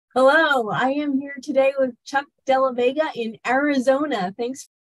Hello, I am here today with Chuck Della Vega in Arizona. Thanks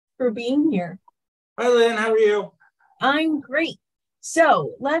for being here. Hi, Lynn. How are you? I'm great.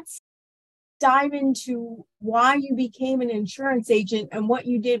 So let's dive into why you became an insurance agent and what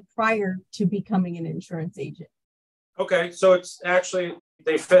you did prior to becoming an insurance agent. Okay, so it's actually,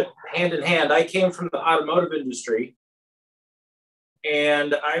 they fit hand in hand. I came from the automotive industry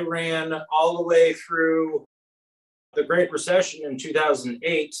and I ran all the way through the Great Recession in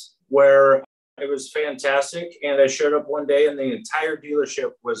 2008, where it was fantastic. And I showed up one day and the entire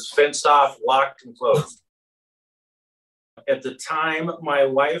dealership was fenced off, locked, and closed. At the time, my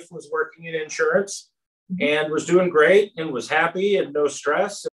wife was working in insurance and was doing great and was happy and no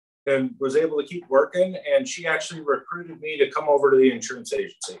stress and was able to keep working. And she actually recruited me to come over to the insurance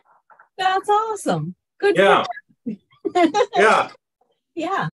agency. That's awesome. Good. Yeah. Yeah.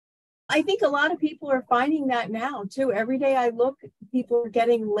 Yeah. I think a lot of people are finding that now too. Every day I look, people are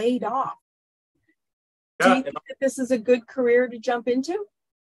getting laid off. Do you think that this is a good career to jump into?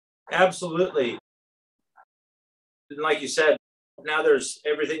 Absolutely. And like you said, now there's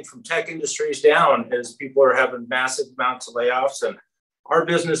everything from tech industries down as people are having massive amounts of layoffs, and our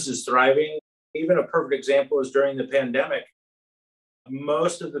business is thriving. Even a perfect example is during the pandemic.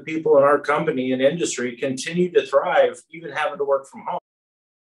 Most of the people in our company and industry continued to thrive, even having to work from home,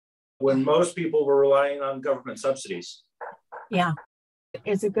 when most people were relying on government subsidies. Yeah,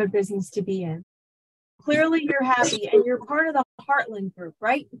 it's a good business to be in. Clearly, you're happy, and you're part of the Heartland group,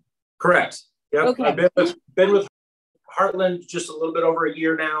 right? Correct. Yep. Okay. I've been with Heartland just a little bit over a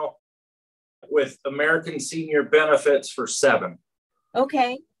year now, with American Senior Benefits for 7.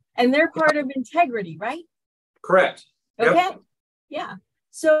 Okay. And they're part of Integrity, right? Correct. Okay. Yep. Yeah.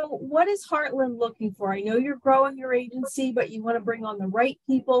 So what is Heartland looking for? I know you're growing your agency, but you want to bring on the right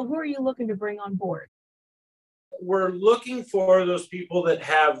people. Who are you looking to bring on board? We're looking for those people that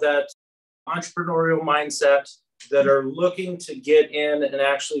have that entrepreneurial mindset, that are looking to get in and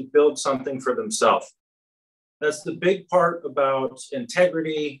actually build something for themselves. That's the big part about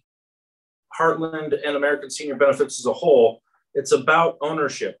Integrity, Heartland, and American Senior Benefits as a whole. It's about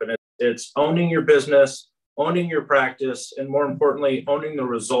ownership, and it's owning your business, owning your practice, and more importantly, owning the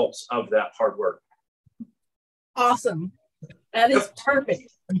results of that hard work. Awesome. That is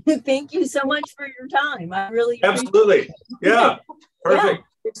perfect. Thank you so much for your time. I really Absolutely. appreciate it. Yeah. Perfect. Yeah.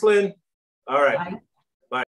 Thanks, Lynn. All right. Bye.